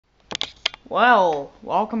Well,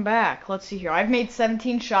 welcome back. Let's see here. I've made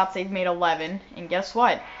 17 shots, they've made 11, and guess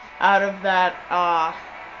what? Out of that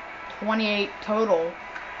 28 total,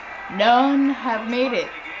 none have made it.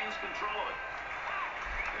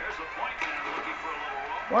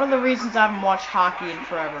 One of the reasons I haven't watched hockey in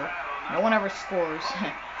forever. No one ever scores.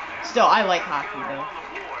 Still, I like hockey though.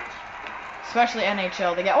 Especially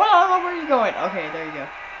NHL. They get, oh, where are you going? Okay, there you go.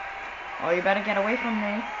 Oh, you better get away from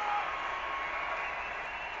me.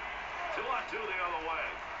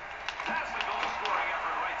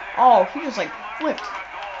 Oh, he just like flipped.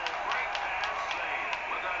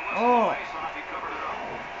 Oh.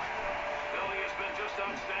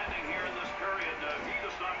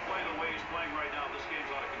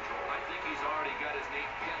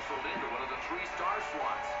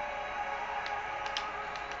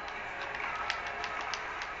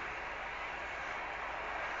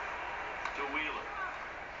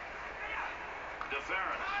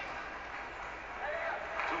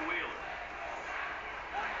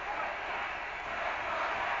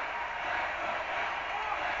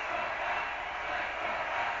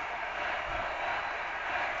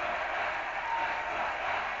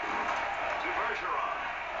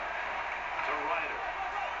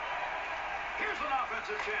 Here's an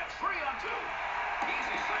offensive chance, 3-on-2.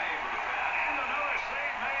 Easy save with the pad, and another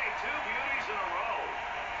save made. Two beauties in a row.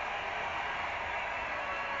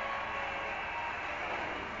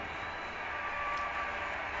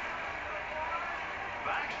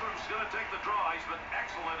 Backstrom's going to take the draw. He's been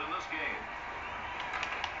excellent in this game.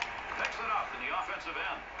 Picks it up in the offensive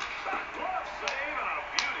end. Glove save and a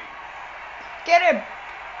beauty. Get him!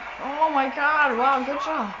 Oh my God! Wow, good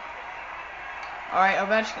job. Alright,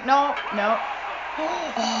 Ovechkin. No.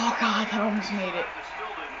 Oh God, that almost made it.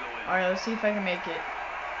 Alright, let's see if I can make it.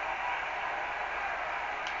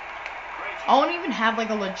 I won't even have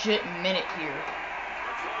like a legit minute here.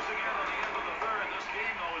 We're closing in on the end of the third. This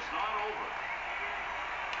game, though, is not over.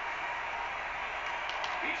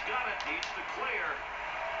 He's got it. Needs to clear.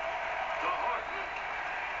 To Hook.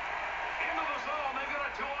 Into the zone. They've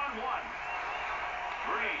got a 2-on-1.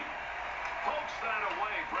 Green pokes that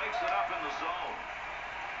away. Breaks it up in the zone.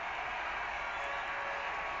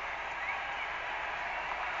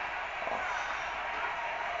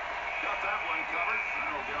 Got that one covered.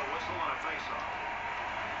 That'll get a whistle and a face-off.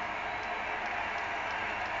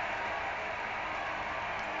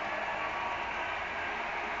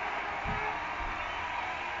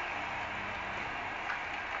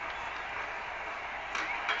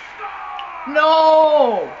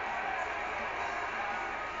 No!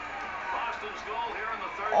 Boston's goal here in the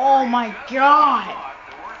third. Oh my God!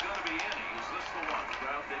 There weren't going to be any. Is this the one?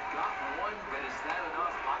 Well, they've got one, but is that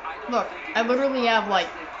enough? Look, I literally have like,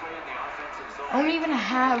 I don't even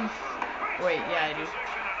have, wait, yeah I do.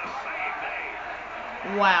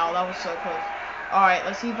 Wow, that was so close. Alright,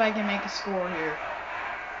 let's see if I can make a score here.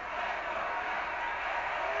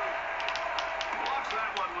 Blocks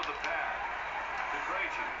that one with the pad.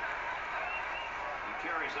 He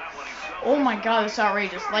carries that one himself. Oh my God, that's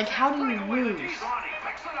outrageous. Like, how do you lose? He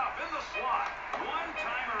picks it up in the slot.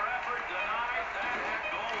 One-timer effort denied. That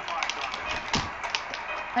hit goal mark on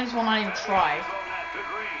it. I just will not even try.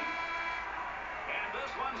 And this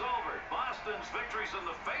one's over. Boston's victories in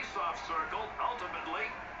the face-off circle ultimately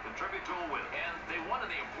contribute to a win. And they won in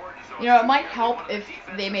the important zone. You know, it might help if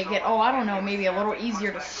they make it, oh, I don't know, maybe a little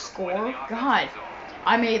easier to score. God,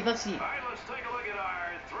 I made, let's see. All right, let's take a look at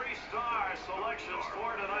our three-star selections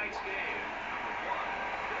for tonight's game.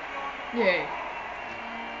 Yay.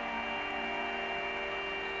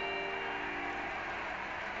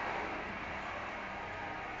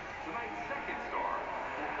 Tonight's second star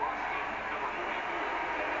for Boston, number 44,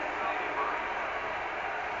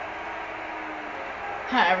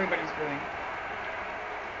 Ha, everybody's booing.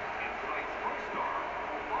 and tonight's first star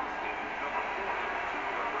for Boston, number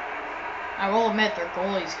 42. I will admit their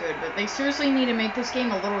goalie's good, but they seriously need to make this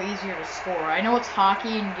game a little easier to score. I know it's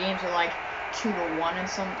hockey and games are like 2-1 and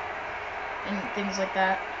some and things like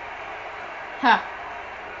that. Ha.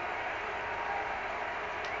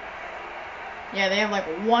 Yeah, they have like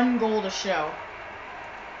one goal to show.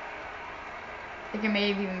 I think it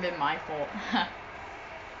may have even been my fault.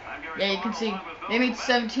 Yeah, you can see they made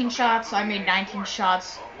 17 shots, I made 19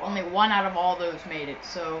 shots. Only one out of all those made it,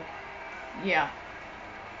 so yeah.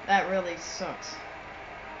 That really sucks.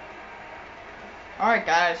 Alright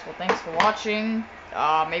guys, well thanks for watching.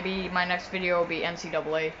 Maybe my next video will be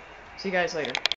NCAA. See you guys later.